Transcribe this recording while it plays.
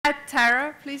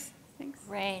Tara, please. Thanks.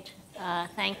 Great.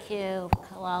 Thank you,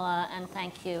 Kalala, and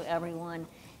thank you, everyone.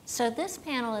 So this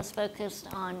panel is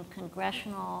focused on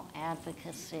congressional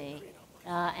advocacy,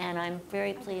 and I'm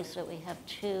very pleased that we have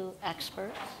two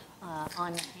experts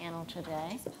on the panel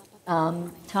today.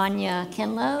 Tonya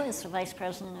Kinlow is the Vice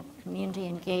President of Community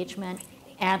Engagement,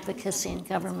 Advocacy, and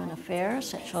Government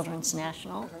Affairs at Children's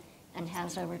National, and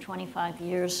has over 25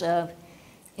 years of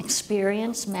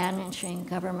experience managing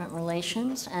government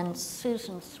relations. And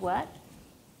Susan Sweat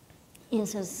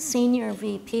is a Senior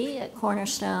VP at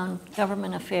Cornerstone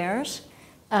Government Affairs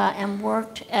and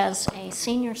worked as a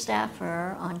senior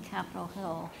staffer on Capitol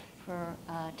Hill for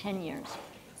 10 years.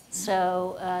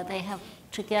 So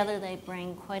together they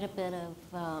bring quite a bit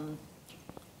of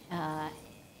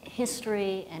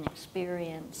history and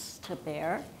experience to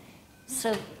bear.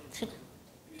 So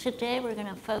today we're going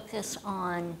to focus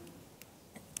on,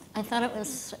 I thought it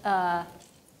was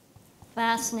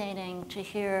fascinating to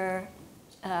hear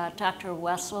Dr.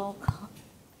 Wessel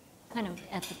kind of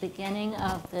at the beginning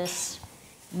of this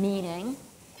meeting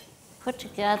put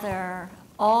together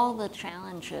all the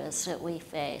challenges that we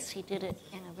face. He did it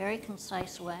in a very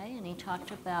concise way, and he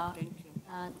talked about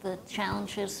the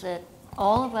challenges that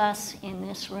all of us in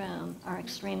this room are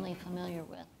extremely familiar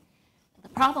with. The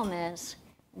problem is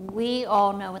we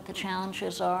all know what the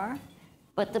challenges are,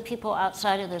 but the people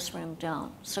outside of this room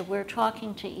don't. So we're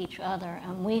talking to each other,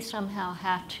 and we somehow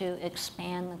have to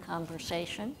expand the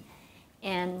conversation.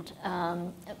 And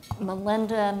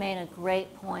Melinda made a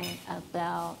great point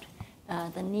about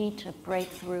the need to break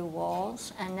through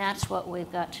walls, and that's what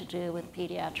we've got to do with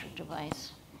pediatric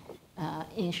device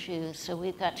issues. So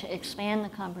we've got to expand the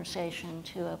conversation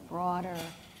to a broader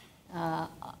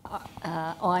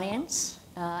audience,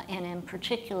 and in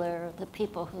particular, the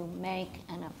people who make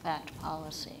and affect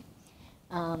policy.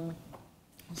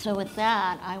 So with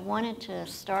that, I wanted to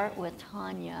start with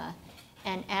Tonya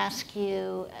and ask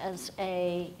you,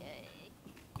 in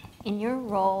your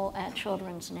role at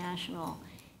Children's National,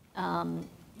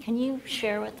 can you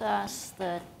share with us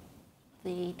the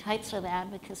types of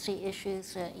advocacy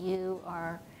issues that you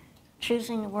are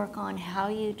choosing to work on, how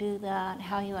you do that,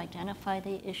 how you identify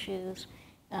the issues,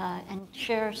 and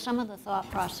share some of the thought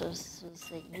processes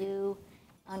that you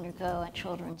undergo at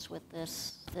Children's with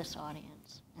this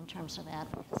audience in terms of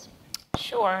advocacy?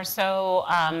 Sure. So,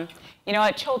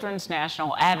 at Children's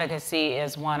National, advocacy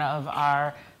is one of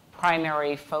our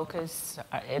primary focus.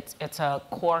 It's a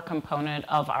core component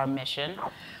of our mission.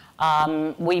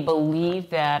 We believe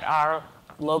that our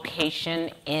location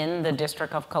in the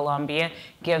District of Columbia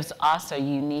gives us a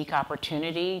unique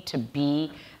opportunity to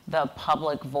be the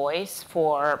public voice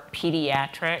for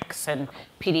pediatrics and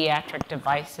pediatric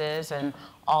devices and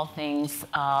all things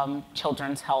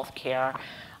children's health care.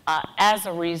 As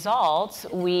a result,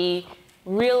 we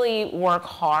really work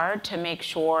hard to make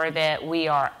sure that we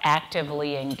are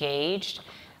actively engaged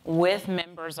with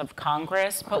members of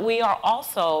Congress, but we are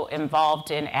also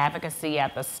involved in advocacy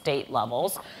at the state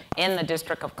levels. In the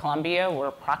District of Columbia,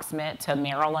 we're proximate to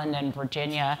Maryland and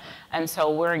Virginia, and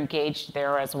so we're engaged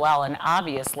there as well, and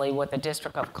obviously with the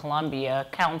District of Columbia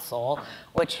Council,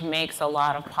 which makes a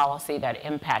lot of policy that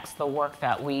impacts the work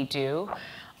that we do.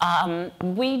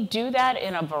 We do that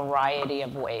in a variety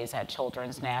of ways at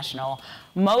Children's National.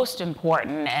 Most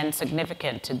important and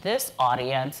significant to this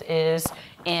audience is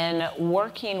in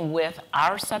working with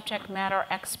our subject matter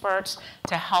experts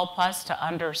to help us to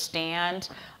understand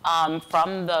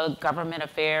from the government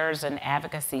affairs and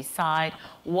advocacy side,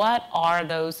 what are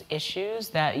those issues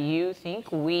that you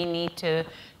think we need to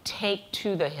take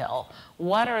to the Hill?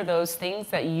 What are those things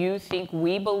that you think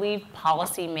we believe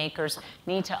policymakers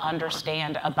need to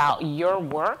understand about your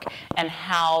work and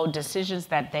how decisions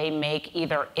that they make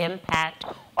either impact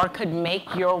or could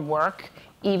make your work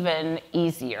even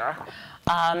easier?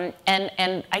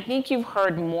 And I think you've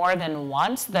heard more than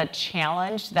once the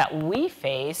challenge that we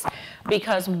face,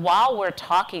 because while we're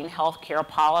talking healthcare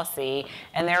policy,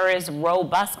 and there is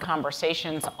robust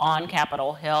conversations on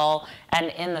Capitol Hill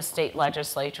and in the state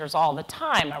legislatures all the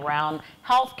time around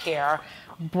healthcare,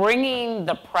 bringing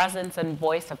the presence and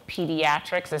voice of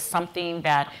pediatrics is something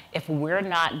that if we're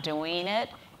not doing it,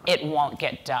 it won't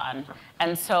get done.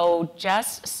 And so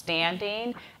just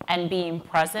standing and being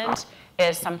present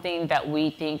is something that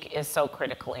we think is so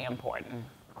critically important.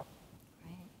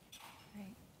 Right.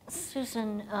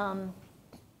 Susan,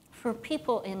 for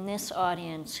people in this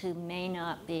audience who may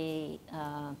not be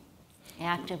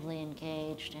actively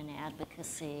engaged in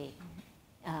advocacy,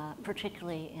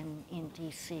 particularly in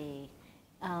DC,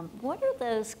 what are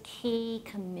those key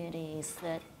committees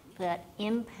that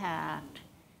impact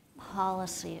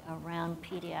policy around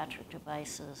pediatric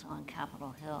devices on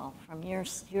Capitol Hill from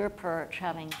your perch,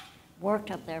 having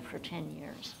worked up there for 10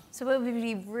 years? So it would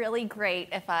be really great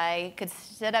if I could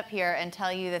sit up here and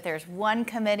tell you that there's one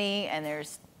committee and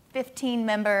there's 15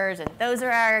 members and those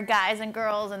are our guys and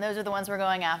girls and those are the ones we're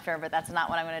going after, but that's not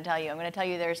what I'm going to tell you. I'm going to tell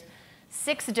you there's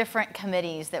 6 different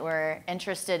committees that we're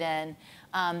interested in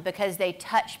because they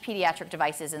touch pediatric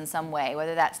devices in some way,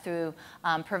 whether that's through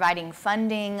providing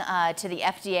funding to the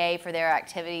FDA for their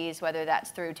activities, whether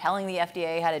that's through telling the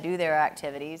FDA how to do their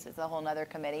activities. It's a whole other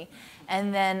committee.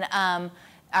 And then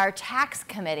our tax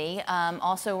committee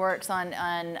also works on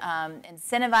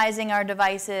incentivizing our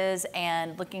devices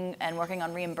and working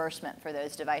on reimbursement for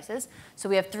those devices. So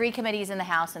we have 3 committees in the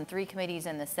House and 3 committees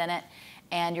in the Senate.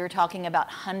 And you're talking about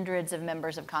hundreds of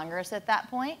members of Congress at that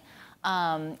point.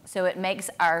 So it makes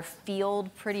our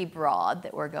field pretty broad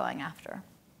that we're going after.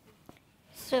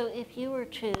 So if you were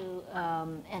to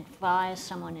advise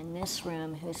someone in this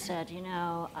room who said, you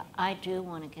know, I do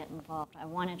want to get involved, I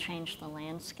want to change the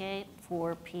landscape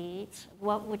for peds,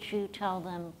 what would you tell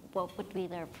them, what would be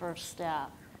their first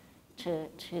step to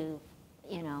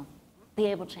you know, be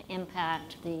able to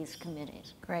impact these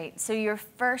committees? Great. So your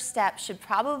first step should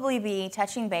probably be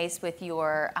touching base with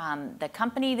your the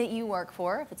company that you work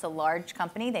for. If it's a large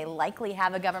company, they likely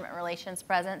have a government relations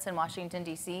presence in Washington,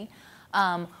 D.C.,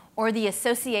 or the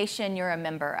association you're a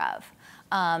member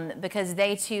of, because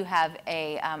they too have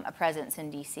a presence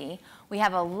in D.C. We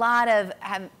have a lot of,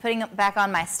 putting back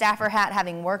on my staffer hat,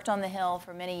 having worked on the Hill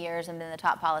for many years and been the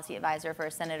top policy advisor for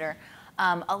a senator,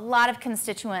 a lot of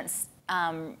constituents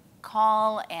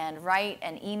call and write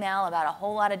and email about a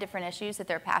whole lot of different issues that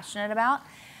they're passionate about.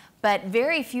 But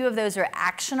very few of those are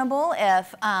actionable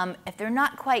if they're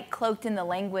not quite cloaked in the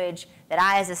language that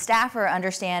I as a staffer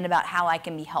understand about how I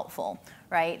can be helpful,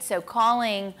 right? So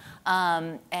calling,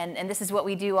 and this is what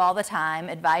we do all the time,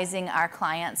 advising our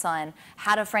clients on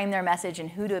how to frame their message and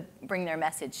who to bring their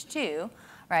message to,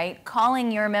 right?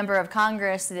 Calling your member of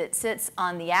Congress that sits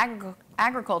on the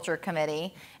Agriculture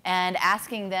Committee and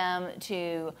asking them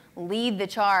to lead the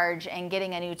charge in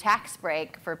getting a new tax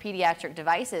break for pediatric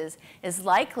devices is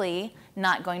likely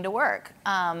not going to work.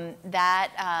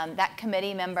 That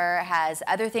committee member has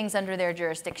other things under their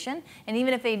jurisdiction, and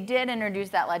even if they did introduce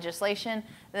that legislation,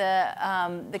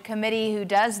 the committee who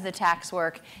does the tax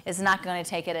work is not going to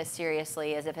take it as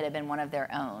seriously as if it had been one of their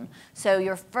own. So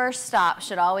your first stop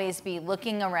should always be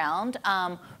looking around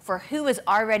for who is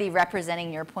already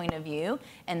representing your point of view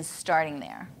and starting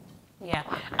there. Yeah,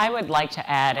 I would like to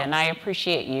add, and I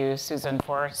appreciate you, Susan,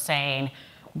 for saying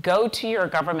go to your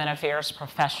government affairs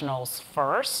professionals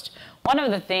first. One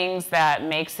of the things that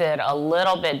makes it a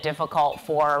little bit difficult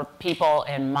for people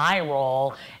in my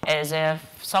role is if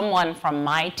someone from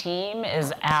my team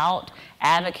is out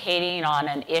advocating on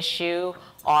an issue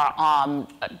or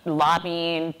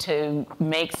lobbying to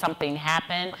make something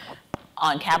happen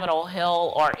on Capitol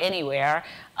Hill or anywhere,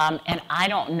 and I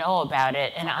don't know about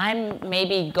it, and I'm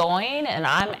maybe going and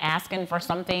I'm asking for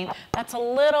something that's a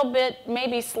little bit,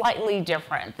 maybe slightly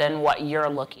different than what you're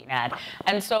looking at.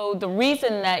 And so the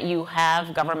reason that you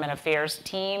have government affairs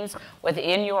teams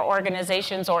within your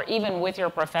organizations or even with your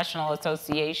professional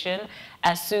association,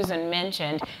 as Susan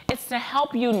mentioned, it's to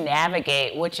help you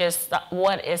navigate, which is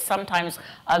what is sometimes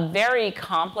a very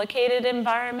complicated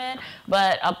environment,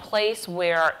 but a place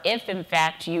where if in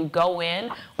fact you go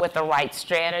in with the right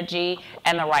strategy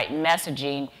and the right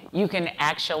messaging, you can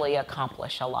actually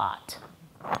accomplish a lot.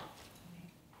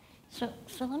 So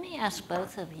let me ask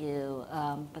both of you,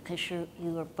 because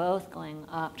you are both going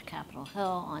up to Capitol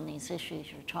Hill on these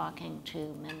issues, you're talking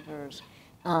to members.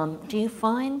 Do you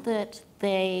find that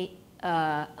they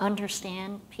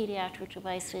understand pediatric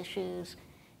device issues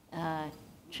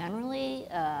generally?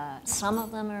 Some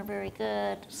of them are very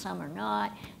good, some are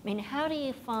not. I mean, how do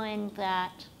you find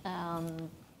that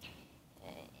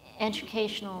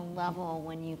educational level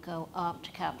when you go up to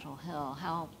Capitol Hill?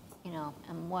 How, you know,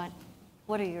 and what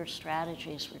are your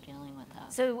strategies for dealing with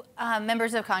that? So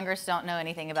members of Congress don't know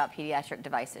anything about pediatric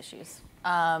device issues.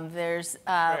 There's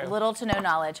little to no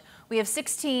knowledge. We have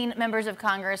 16 members of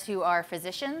Congress who are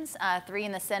physicians, 3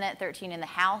 in the Senate, 13 in the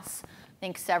House. I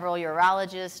think several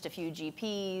urologists, a few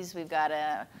GPs. We've got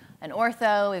an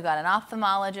ortho, we've got an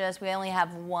ophthalmologist. We only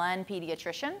have 1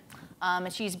 pediatrician.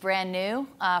 And she's brand new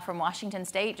from Washington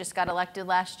State, just got elected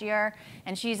last year,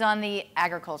 and she's on the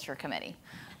Agriculture Committee.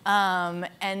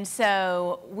 And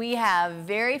so we have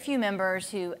very few members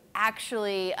who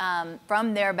actually,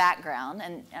 from their background,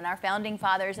 and our founding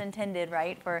fathers intended,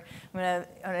 right, I'm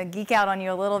gonna geek out on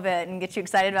you a little bit and get you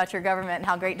excited about your government and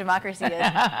how great democracy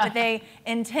is, but they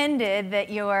intended that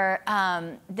your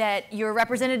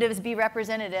representatives be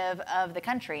representative of the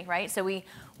country, right? So we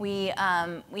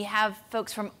have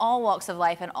folks from all walks of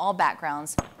life and all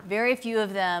backgrounds. Very few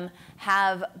of them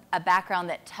have a background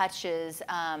that touches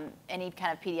any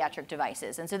kind of pediatric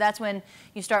devices. And so that's when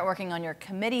you start working on your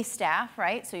committee staff,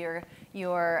 right? So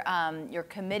your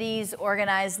committees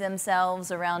organize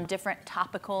themselves around different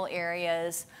topical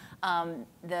areas.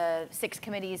 The 6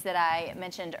 committees that I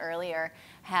mentioned earlier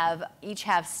each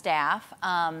have staff.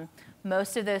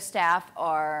 Most of those staff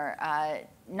are,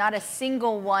 not a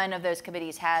single one of those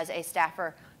committees has a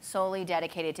staffer solely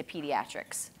dedicated to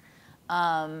pediatrics.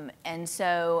 And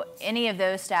so any of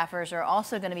those staffers are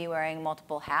also going to be wearing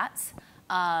multiple hats.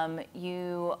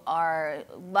 You are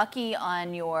lucky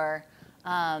on your,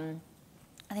 I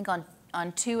think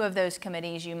on 2 of those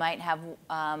committees, you might have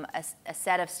a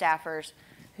set of staffers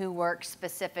who work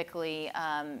specifically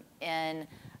in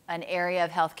an area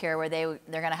of healthcare where they're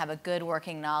going to have a good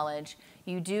working knowledge.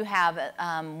 You do have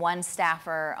one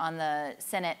staffer on the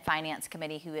Senate Finance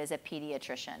Committee who is a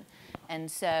pediatrician. And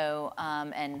so,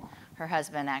 and her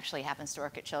husband actually happens to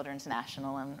work at Children's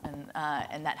National,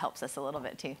 and that helps us a little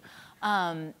bit too.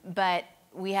 But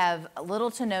we have little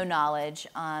to no knowledge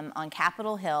on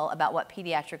Capitol Hill about what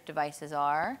pediatric devices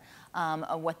are,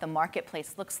 what the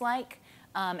marketplace looks like,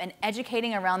 and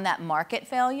educating around that market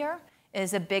failure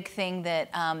is a big thing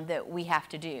that we have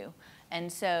to do.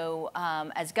 And so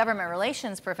as government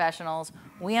relations professionals,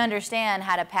 we understand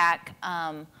how to pack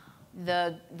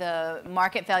the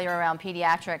market failure around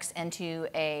pediatrics into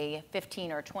a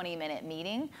 15 or 20-minute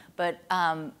meeting, but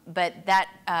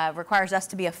that requires us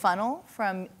to be a funnel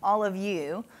from all of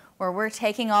you, where we're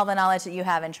taking all the knowledge that you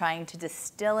have and trying to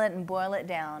distill it and boil it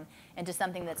down into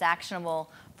something that's actionable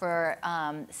for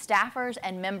staffers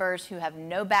and members who have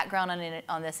no background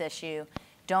on this issue,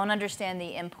 don't understand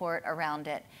the import around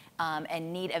it,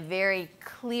 and need a very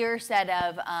clear set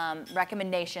of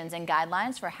recommendations and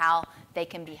guidelines for how they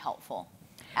can be helpful.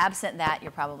 Absent that,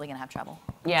 you're probably going to have trouble.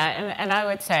 Yeah, and I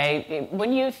would say,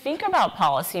 when you think about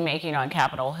policy making on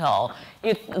Capitol Hill,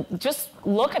 you just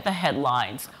look at the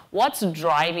headlines. What's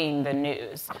driving the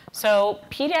news? So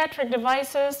pediatric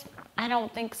devices, I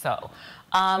don't think so.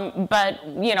 But,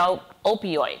 you know,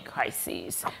 opioid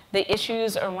crises, the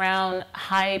issues around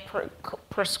high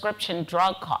prescription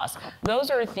drug costs, those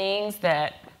are things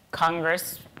that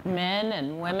congressmen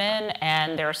and women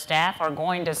and their staff are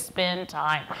going to spend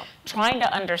time trying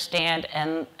to understand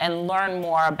and learn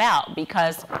more about,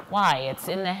 because why? It's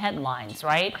in the headlines,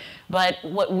 right? But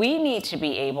what we need to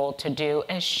be able to do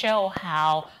is show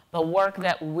how the work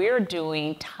that we're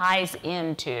doing ties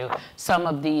into some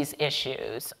of these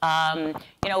issues.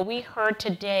 You know, we heard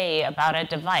today about a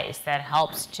device that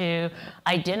helps to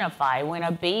identify when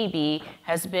a baby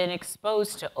has been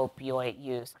exposed to opioid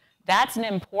use. That's an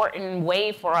important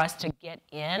way for us to get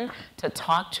in to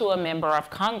talk to a member of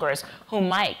Congress who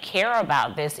might care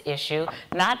about this issue,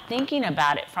 not thinking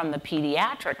about it from the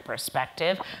pediatric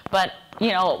perspective, but,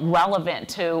 you know, relevant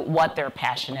to what they're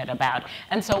passionate about.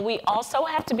 And so we also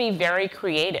have to be very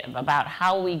creative about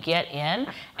how we get in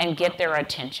and get their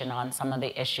attention on some of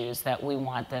the issues that we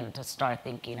want them to start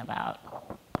thinking about.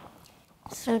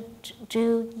 So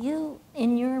do you,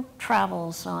 in your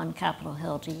travels on Capitol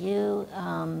Hill, do you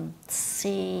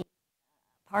see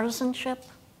partisanship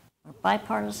or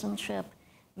bipartisanship?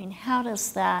 I mean, how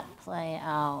does that play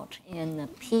out in the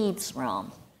peds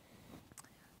realm?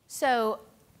 So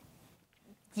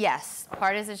yes,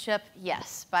 partisanship,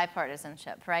 yes,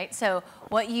 bipartisanship, right? So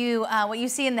what you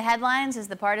see in the headlines is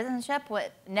the partisanship.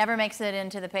 What never makes it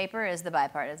into the paper is the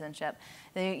bipartisanship.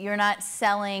 You're not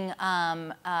selling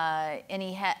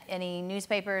any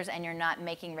newspapers, and you're not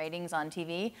making ratings on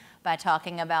TV by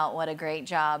talking about what a great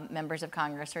job members of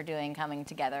Congress are doing coming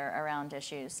together around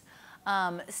issues.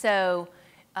 So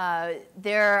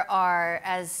there are,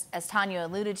 as Tonya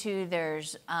alluded to,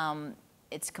 there's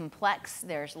it's complex,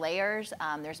 there's layers,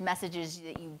 there's messages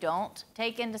that you don't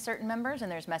take into certain members, and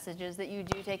there's messages that you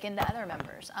do take into other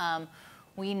members.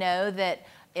 We know that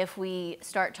if we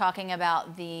start talking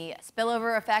about the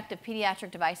spillover effect of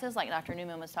pediatric devices, like Dr.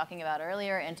 Newman was talking about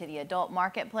earlier, into the adult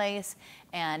marketplace,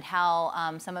 and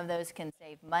how some of those can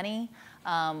save money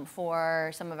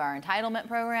for some of our entitlement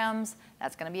programs,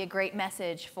 that's going to be a great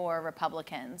message for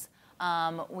Republicans.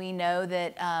 We know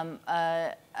that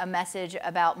a message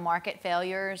about market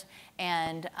failures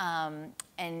and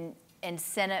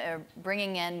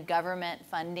bringing in government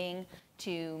funding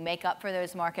to make up for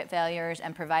those market failures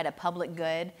and provide a public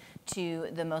good to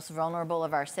the most vulnerable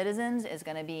of our citizens is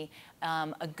going to be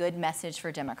a good message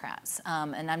for Democrats.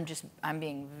 And I'm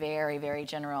being very, very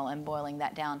general and boiling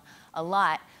that down a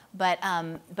lot.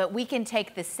 But we can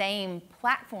take the same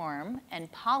platform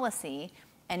and policy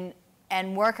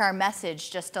and work our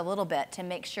message just a little bit to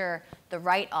make sure the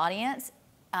right audience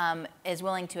is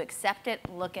willing to accept it,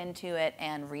 look into it,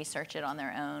 and research it on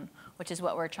their own, which is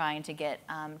what we're trying to get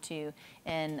to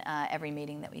in every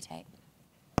meeting that we take.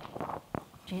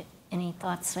 Any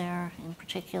thoughts there in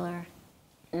particular?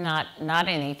 Not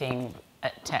anything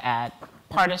to add.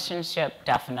 Partisanship,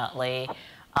 definitely.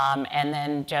 And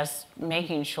then just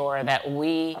making sure that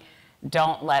we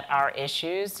don't let our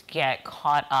issues get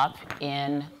caught up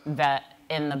in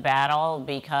the battle,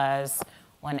 because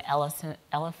when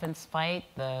elephants fight,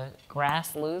 the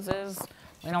grass loses.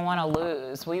 We don't want to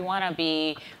lose. We want to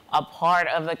be a part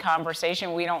of the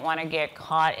conversation. We don't want to get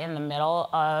caught in the middle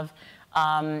of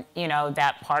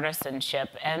that partisanship.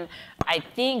 And I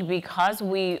think because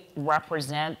we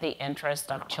represent the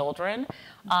interest of children,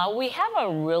 we have a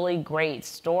really great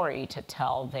story to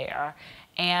tell there.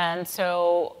 And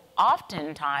so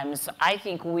oftentimes, I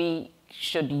think we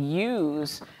should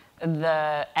use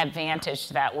the advantage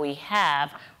that we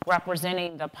have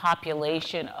representing the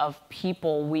population of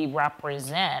people we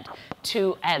represent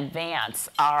to advance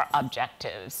our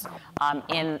objectives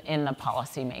in the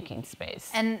policymaking space.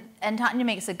 And Tonya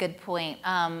makes a good point.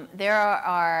 There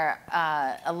are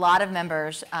a lot of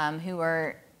members who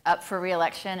are up for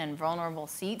re-election in vulnerable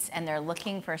seats, and they're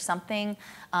looking for something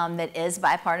that is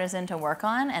bipartisan to work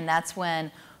on, and that's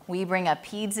when we bring a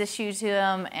PEDS issue to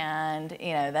them, and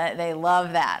that they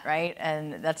love that, right?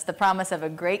 And that's the promise of a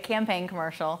great campaign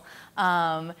commercial.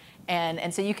 And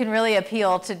so you can really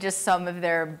appeal to just some of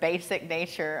their basic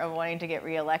nature of wanting to get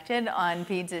reelected on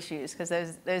PEDS issues, because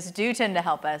those do tend to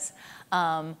help us.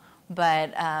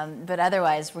 But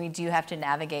otherwise, we do have to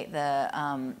navigate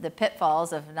the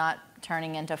pitfalls of not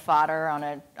turning into fodder on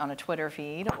a Twitter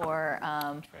feed,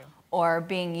 or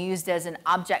being used as an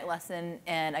object lesson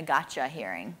in a gotcha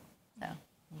hearing. So.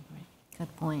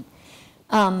 Good point.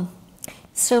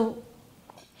 So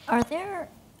are there,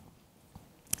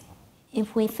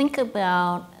 if we think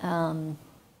about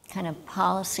kind of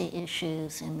policy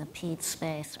issues in the PEDS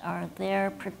space, are there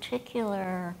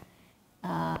particular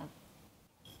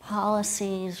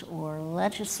policies or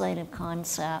legislative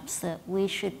concepts that we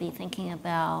should be thinking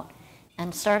about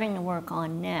and starting to work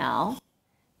on now,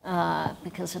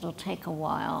 because it'll take a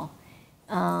while,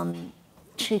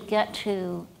 to get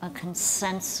to a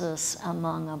consensus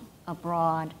among a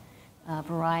broad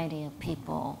variety of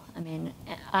people? I mean,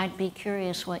 I'd be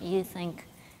curious what you think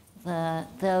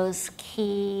those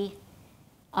key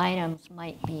items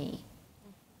might be.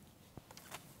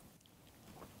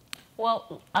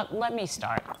 Well, let me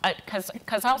start,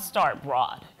 because I'll start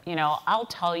broad. I'll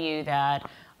tell you that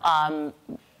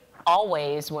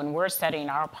always, when we're setting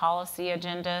our policy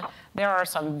agenda, there are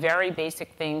some very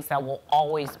basic things that will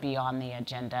always be on the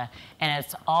agenda, and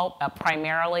it's all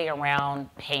primarily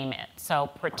around payment. So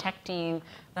protecting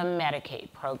the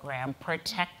Medicaid program,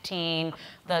 protecting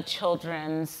the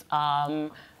children's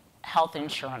health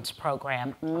insurance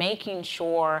program, making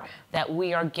sure that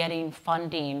we are getting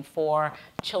funding for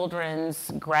children's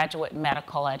graduate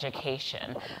medical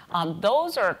education.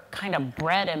 Those are kind of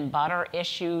bread and butter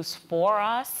issues for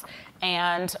us,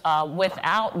 and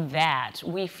without that,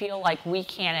 we feel like we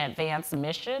can't advance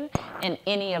mission in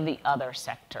any of the other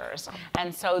sectors.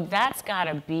 And so that's got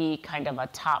to be kind of a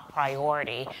top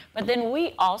priority. But then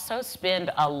we also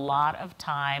spend a lot of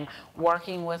time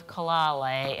working with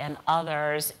Kalale and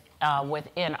others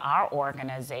within our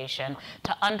organization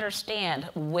to understand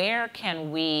where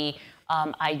can we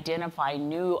identify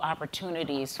new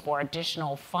opportunities for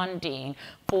additional funding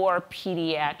for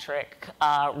pediatric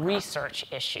research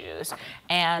issues.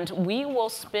 And we will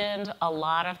spend a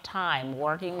lot of time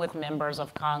working with members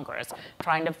of Congress,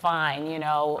 trying to find,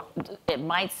 it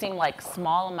might seem like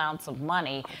small amounts of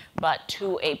money, but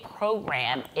to a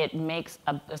program, it makes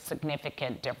a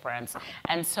significant difference.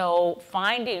 And so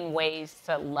finding ways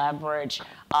to leverage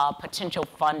potential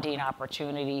funding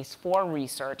opportunities for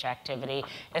research activity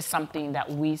is something that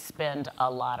we spend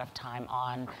a lot of time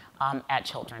on at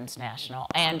Children's National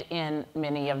and in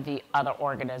many of the other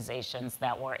organizations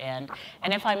that we're in.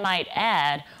 And if I might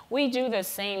add, we do the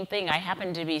same thing. I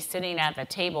happened to be sitting at the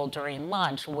table during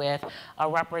lunch with a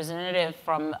representative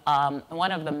from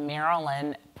one of the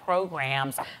Maryland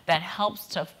programs that helps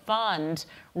to fund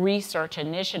research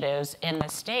initiatives in the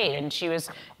state. And she was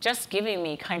just giving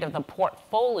me kind of the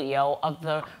portfolio of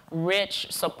the rich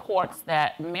supports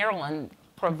that Maryland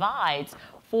provides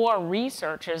for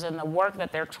researchers and the work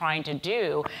that they're trying to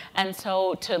do. And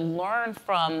so to learn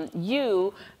from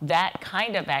you that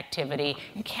kind of activity,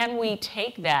 can we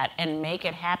take that and make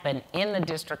it happen in the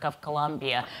District of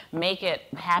Columbia, make it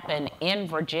happen in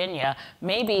Virginia?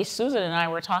 Maybe Susan and I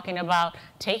were talking about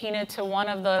taking it to one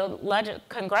of the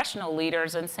congressional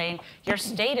leaders and saying, your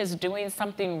state is doing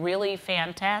something really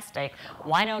fantastic.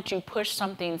 Why don't you push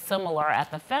something similar at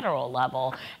the federal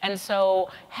level? And so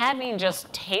having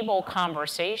just table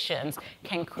conversations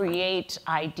can create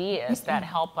ideas that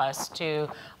help us to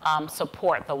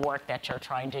support the work that you're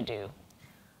trying to do.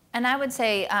 And I would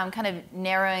say kind of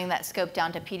narrowing that scope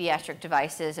down to pediatric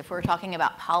devices, if we're talking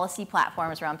about policy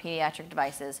platforms around pediatric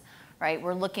devices, right,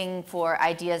 we're looking for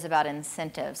ideas about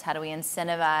incentives. How do we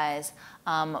incentivize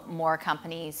more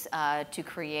companies to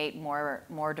create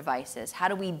more devices? How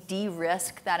do we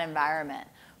de-risk that environment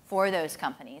for those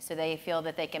companies so they feel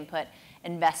that they can put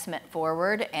investment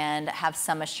forward and have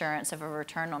some assurance of a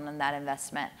return on that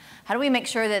investment? How do we make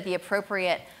sure that the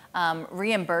appropriate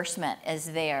reimbursement is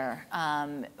there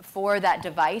for that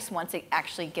device once it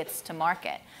actually gets to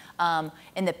market?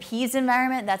 In the PEDS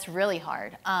environment, that's really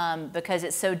hard because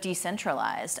it's so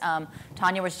decentralized.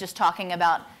 Tonya was just talking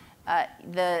about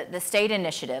the state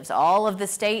initiatives. All of the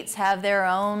states have their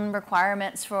own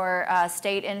requirements for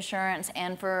state insurance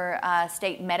and for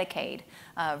state Medicaid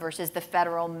versus the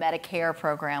federal Medicare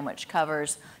program, which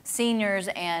covers seniors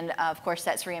and, of course,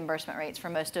 sets reimbursement rates for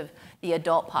most of the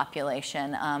adult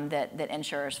population that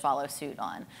insurers follow suit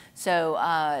on. So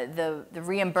the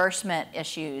reimbursement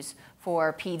issues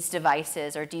for PEDS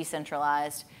devices are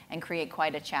decentralized and create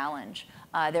quite a challenge.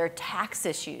 There are tax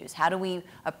issues. How do we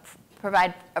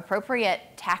provide appropriate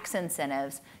tax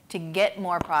incentives to get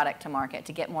more product to market,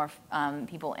 to get more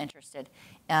people interested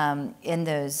in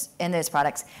those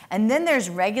products? And then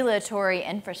there's regulatory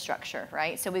infrastructure,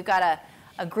 right? So we've got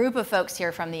a group of folks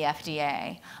here from the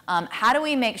FDA. How do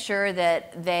we make sure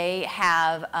that they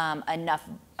have enough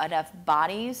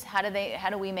bodies? How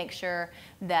do we make sure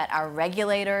that our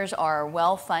regulators are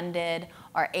well funded,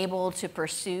 are able to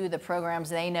pursue the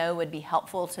programs they know would be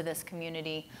helpful to this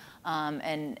community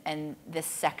and this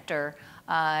sector?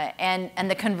 And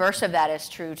the converse of that is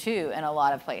true too in a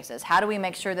lot of places. How do we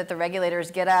make sure that the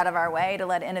regulators get out of our way to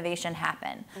let innovation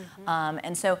happen? Mm-hmm.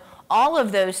 And so all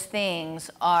of those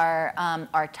things are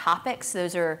topics.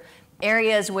 Those are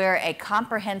areas where a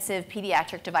comprehensive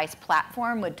pediatric device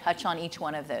platform would touch on each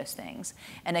one of those things.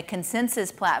 And a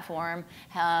consensus platform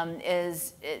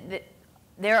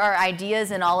there are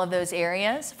ideas in all of those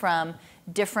areas from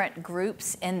different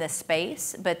groups in the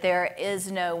space, but there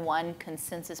is no one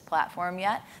consensus platform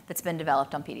yet that's been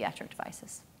developed on pediatric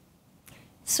devices.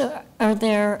 So are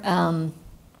there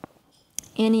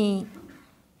any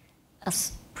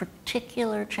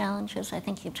particular challenges? I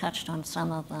think you touched on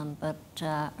some of them, but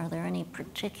are there any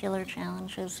particular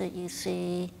challenges that you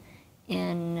see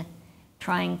in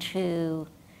trying to,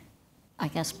 I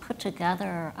guess, put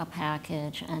together a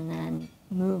package and then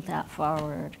move that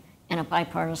forward in a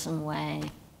bipartisan way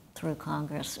through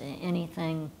Congress?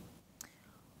 Anything?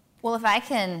 Well, if I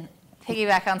can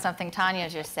piggyback on something Tonya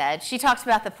just said, she talks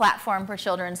about the platform for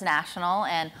Children's National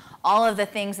and all of the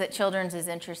things that Children's is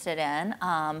interested in.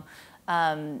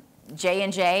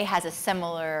 J&J has a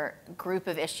similar group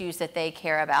of issues that they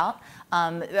care about,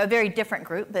 a very different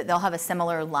group, but they'll have a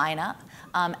similar lineup.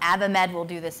 AdvaMed will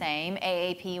do the same.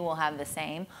 AAP will have the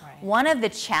same. Right. One of the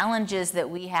challenges that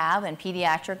we have in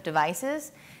pediatric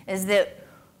devices is that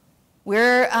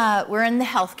we're in the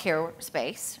healthcare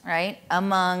space, right,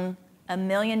 among a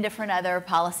million different other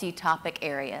policy topic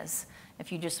areas. If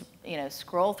you just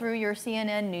scroll through your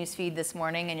CNN newsfeed this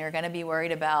morning and you're going to be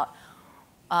worried about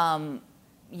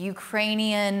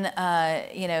Ukrainian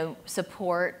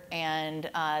support and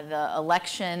the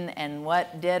election and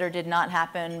what did or did not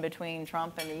happen between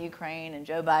Trump and the Ukraine and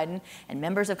Joe Biden, and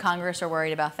members of Congress are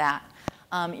worried about that.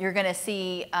 You're going to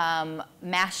see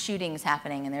mass shootings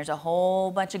happening, and there's a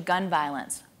whole bunch of gun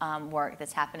violence work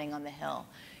that's happening on the Hill.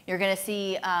 You're going to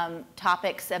see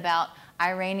topics about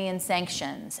Iranian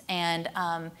sanctions, and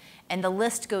the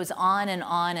list goes on and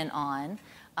on and on.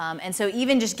 And so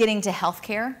even just getting to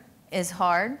healthcare is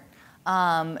hard.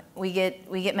 We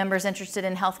get members interested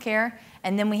in healthcare,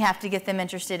 and then we have to get them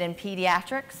interested in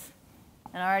pediatrics.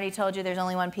 And I already told you there's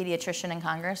only one pediatrician in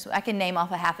Congress. I can name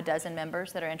off a half a dozen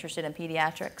members that are interested in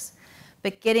pediatrics.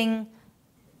 But getting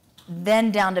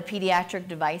then down to pediatric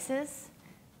devices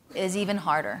is even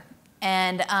harder.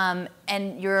 And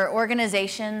your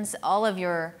organizations, all of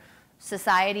your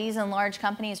societies and large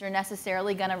companies are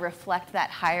necessarily going to reflect that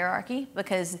hierarchy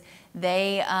because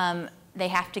they they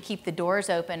have to keep the doors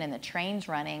open and the trains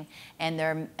running, and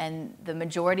the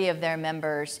majority of their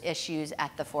members' issues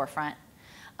at the forefront.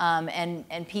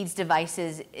 And PEDS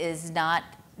devices is not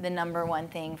the #1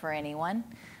 thing for anyone.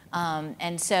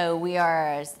 And so we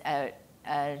are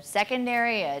a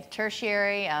secondary, a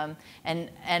tertiary,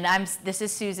 this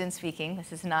is Susan speaking.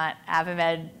 This is not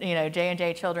AdvaMed,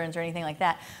 J&J Children's or anything like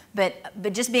that.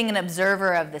 But just being an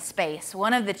observer of the space,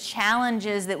 one of the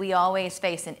challenges that we always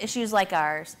face in issues like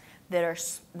ours that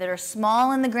are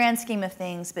small in the grand scheme of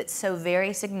things, but so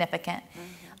very significant,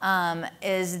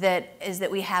 is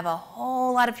that we have a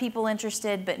whole lot of people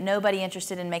interested, but nobody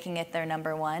interested in making it their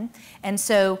 #1. And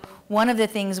so one of the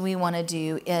things we want to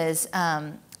do is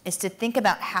to think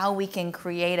about how we can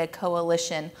create a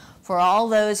coalition for all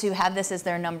those who have this as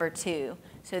their #2,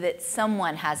 so that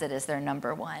someone has it as their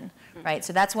 #1, right?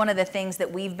 So that's one of the things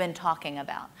that we've been talking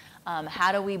about.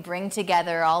 How do we bring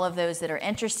together all of those that are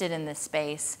interested in this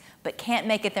space, but can't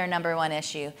make it their #1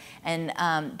 issue, and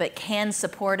but can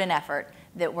support an effort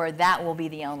where that will be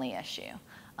the only issue,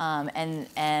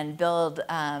 and build.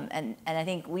 And I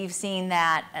think we've seen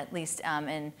that, at least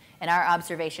in our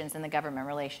observations in the government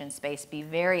relations space, be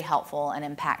very helpful and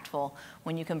impactful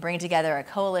when you can bring together a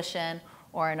coalition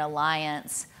or an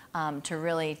alliance to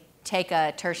really take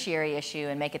a tertiary issue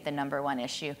and make it the #1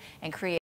 issue and create